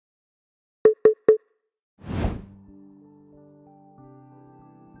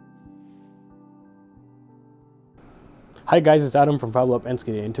Hi guys, it's Adam from FabLab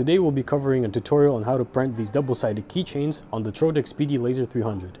and today we'll be covering a tutorial on how to print these double-sided keychains on the Trotec Speedy Laser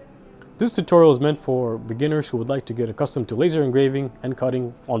 300. This tutorial is meant for beginners who would like to get accustomed to laser engraving and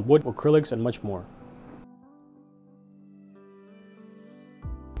cutting on wood, acrylics, and much more.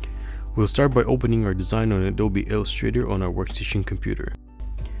 We'll start by opening our design on Adobe Illustrator on our workstation computer.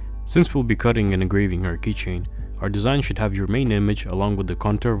 Since we'll be cutting and engraving our keychain, our design should have your main image along with the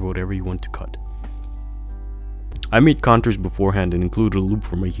contour of whatever you want to cut. I made contours beforehand and included a loop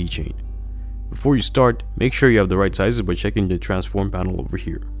for my keychain. Before you start, make sure you have the right sizes by checking the transform panel over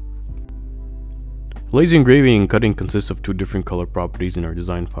here. Laser engraving and cutting consists of two different color properties in our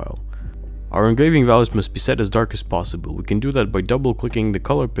design file. Our engraving values must be set as dark as possible. We can do that by double clicking the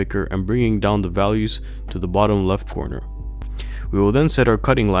color picker and bringing down the values to the bottom left corner. We will then set our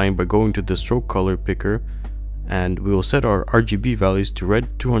cutting line by going to the stroke color picker, and we will set our RGB values to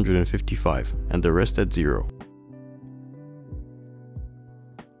red 255 and the rest at 0.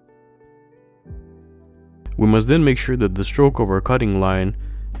 We must then make sure that the stroke of our cutting line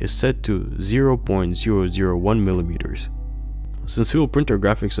is set to 0.001 millimeters. Since we will print our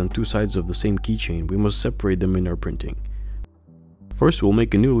graphics on two sides of the same keychain, we must separate them in our printing. First, we'll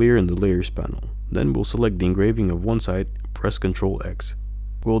make a new layer in the layers panel. Then we'll select the engraving of one side, press Ctrl X.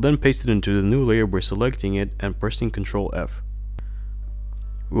 We will then paste it into the new layer by selecting it and pressing Ctrl F.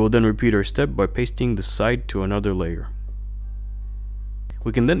 We will then repeat our step by pasting the side to another layer.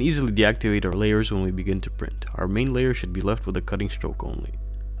 We can then easily deactivate our layers when we begin to print. Our main layer should be left with a cutting stroke only.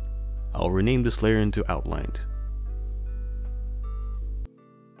 I'll rename this layer into Outlined.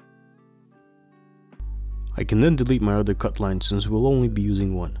 I can then delete my other cut line since we'll only be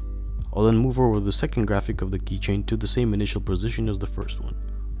using one. I'll then move over the second graphic of the keychain to the same initial position as the first one.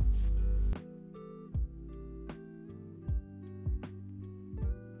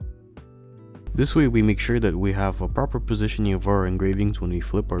 This way we make sure that we have a proper positioning of our engravings when we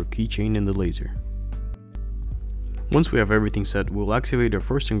flip our keychain in the laser. Once we have everything set, we'll activate our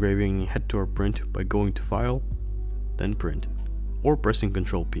first engraving and head to our print by going to File, then Print, or pressing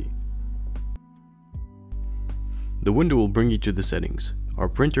Ctrl P. The window will bring you to the settings. Our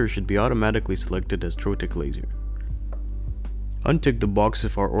printer should be automatically selected as Trotec Laser. Untick the box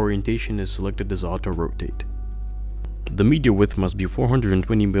if our orientation is selected as Auto Rotate. The media width must be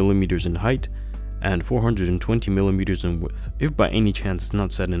 420 mm in height and 420 mm in width. If by any chance it's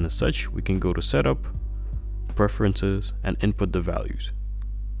not set in as such, we can go to Setup, Preferences, and input the values.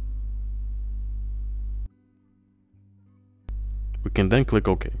 We can then click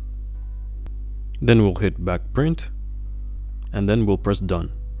OK. Then we'll hit Back Print, and then we'll press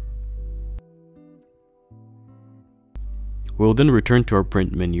Done. We'll then return to our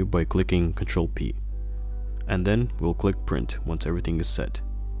print menu by clicking Ctrl P. And then we'll click Print once everything is set.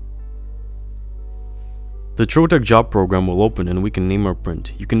 The Trotec job program will open and we can name our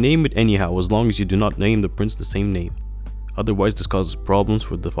print. You can name it anyhow as long as you do not name the prints the same name. Otherwise this causes problems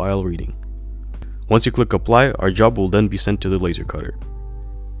with the file reading. Once you click Apply, our job will then be sent to the laser cutter.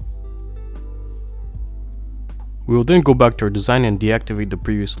 We will then go back to our design and deactivate the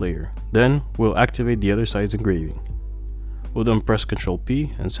previous layer. Then we'll activate the other side's engraving. We'll then press Ctrl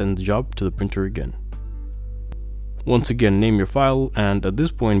P and send the job to the printer again. Once again, name your file, and at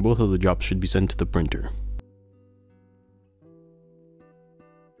this point both of the jobs should be sent to the printer.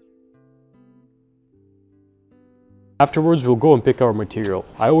 Afterwards, we'll go and pick our material.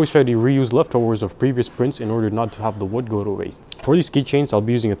 I always try to reuse leftovers of previous prints in order not to have the wood go to waste. For these keychains, I'll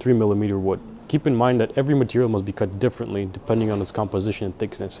be using a 3mm wood. Keep in mind that every material must be cut differently depending on its composition and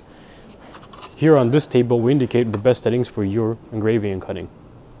thickness. Here on this table, we indicate the best settings for your engraving and cutting.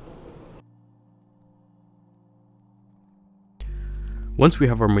 Once we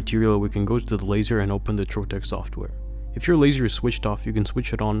have our material, we can go to the laser and open the Trotec software. If your laser is switched off, you can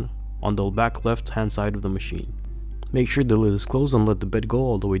switch it on the back left hand side of the machine. Make sure the lid is closed and let the bed go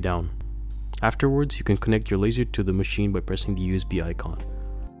all the way down. Afterwards, you can connect your laser to the machine by pressing the USB icon.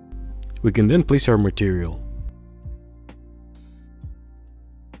 We can then place our material.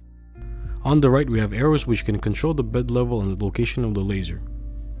 On the right, we have arrows which can control the bed level and the location of the laser.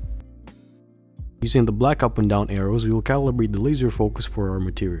 Using the black up and down arrows, we will calibrate the laser focus for our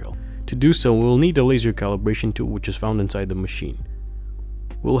material. To do so, we will need a laser calibration tool which is found inside the machine.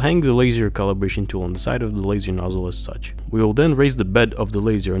 We'll hang the laser calibration tool on the side of the laser nozzle as such. We will then raise the bed of the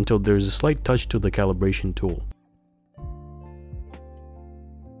laser until there is a slight touch to the calibration tool.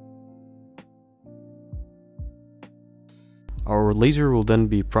 Our laser will then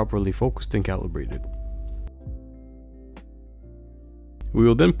be properly focused and calibrated. We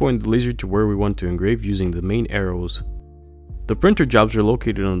will then point the laser to where we want to engrave using the main arrows. The printer jobs are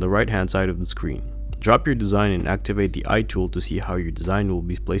located on the right hand side of the screen. Drop your design and activate the eye tool to see how your design will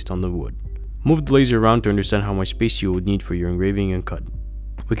be placed on the wood. Move the laser around to understand how much space you would need for your engraving and cut.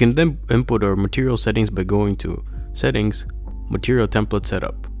 We can then input our material settings by going to Settings, Material Template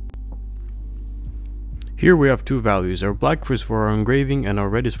Setup. Here we have two values, our black is for our engraving and our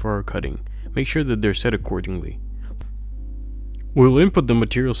red is for our cutting. Make sure that they're set accordingly. We'll input the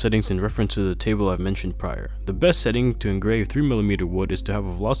material settings in reference to the table I've mentioned prior. The best setting to engrave 3mm wood is to have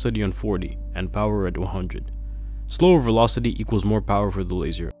a velocity on 40 and power at 100. Slower velocity equals more power for the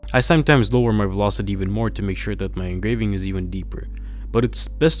laser. I sometimes lower my velocity even more to make sure that my engraving is even deeper, but it's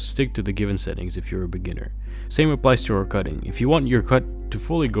best to stick to the given settings if you're a beginner. Same applies to our cutting. If you want your cut to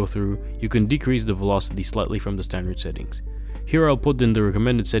fully go through, you can decrease the velocity slightly from the standard settings. Here I'll put in the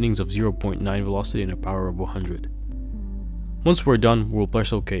recommended settings of 0.9 velocity and a power of 100. Once we're done, we'll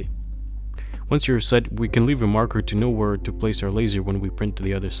press OK. Once you're set, we can leave a marker to know where to place our laser when we print to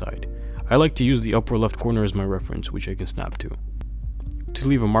the other side. I like to use the upper left corner as my reference, which I can snap to. To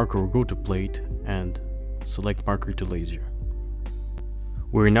leave a marker, we'll go to Plate and select Marker to Laser.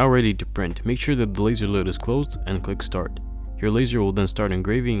 We're now ready to print. Make sure that the laser lid is closed and click Start. Your laser will then start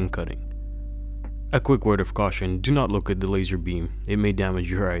engraving and cutting. A quick word of caution, do not look at the laser beam, it may damage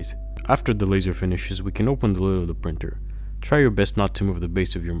your eyes. After the laser finishes, we can open the lid of the printer. Try your best not to move the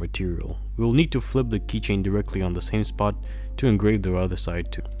base of your material. We will need to flip the keychain directly on the same spot to engrave the other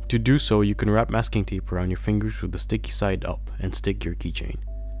side too. To do so, you can wrap masking tape around your fingers with the sticky side up and stick your keychain.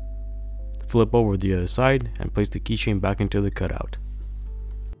 Flip over the other side and place the keychain back into the cutout.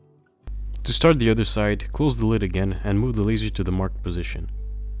 To start the other side, close the lid again and move the laser to the marked position.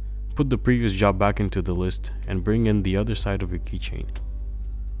 Put the previous job back into the list and bring in the other side of your keychain.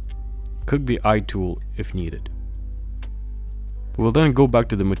 Click the eye tool if needed. We'll then go back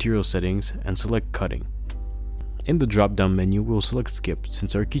to the material settings and select cutting. In the drop down menu, we'll select skip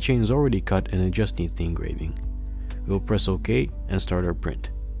since our keychain is already cut and it just needs the engraving. We'll press OK and start our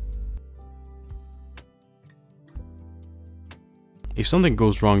print. If something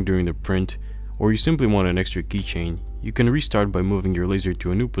goes wrong during the print, or you simply want an extra keychain, you can restart by moving your laser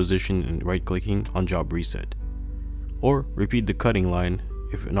to a new position and right clicking on Job Reset. Or repeat the cutting line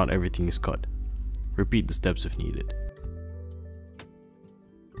if not everything is cut. Repeat the steps if needed.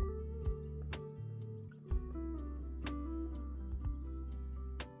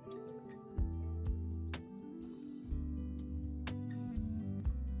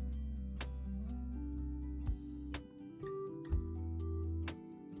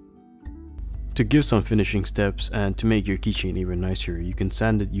 To give some finishing steps and to make your keychain even nicer, you can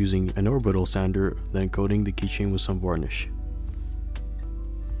sand it using an orbital sander, then coating the keychain with some varnish.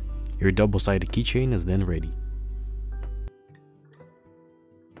 Your double-sided keychain is then ready.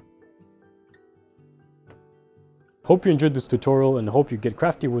 Hope you enjoyed this tutorial and hope you get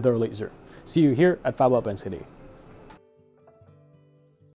crafty with our laser. See you here at FabLab NCD.